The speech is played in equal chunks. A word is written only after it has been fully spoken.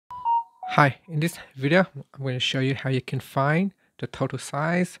Hi, in this video, I'm going to show you how you can find the total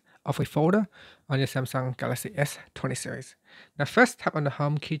size of a folder on your Samsung Galaxy S20 series. Now first tap on the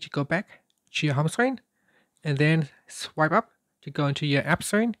home key to go back to your home screen, and then swipe up to go into your app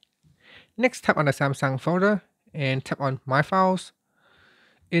screen. Next tap on the Samsung folder and tap on My Files.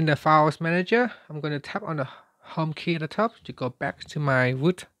 In the Files Manager, I'm going to tap on the home key at the top to go back to my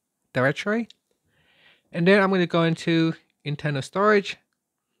root directory. And then I'm going to go into internal storage,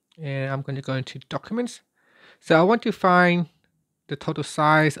 and I'm going to go into documents. So I want to find the total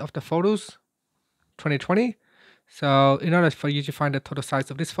size of the photos 2020. So in order for you to find the total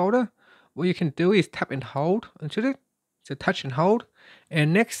size of this folder, what you can do is tap and hold onto it. So touch and hold.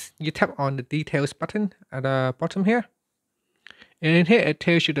 And next you tap on the details button at the bottom here. And in here it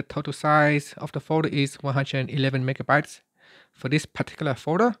tells you the total size of the folder is 111 megabytes for this particular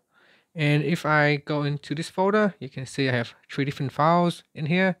folder. And if I go into this folder, you can see I have 3 different files in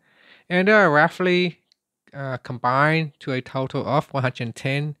here, and they are roughly combined to a total of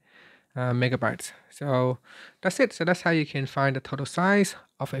 110 megabytes. So that's it. So that's how you can find the total size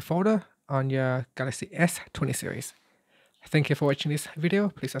of a folder on your Galaxy S20 series. Thank you for watching this video.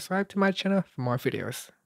 Please subscribe to my channel for more videos.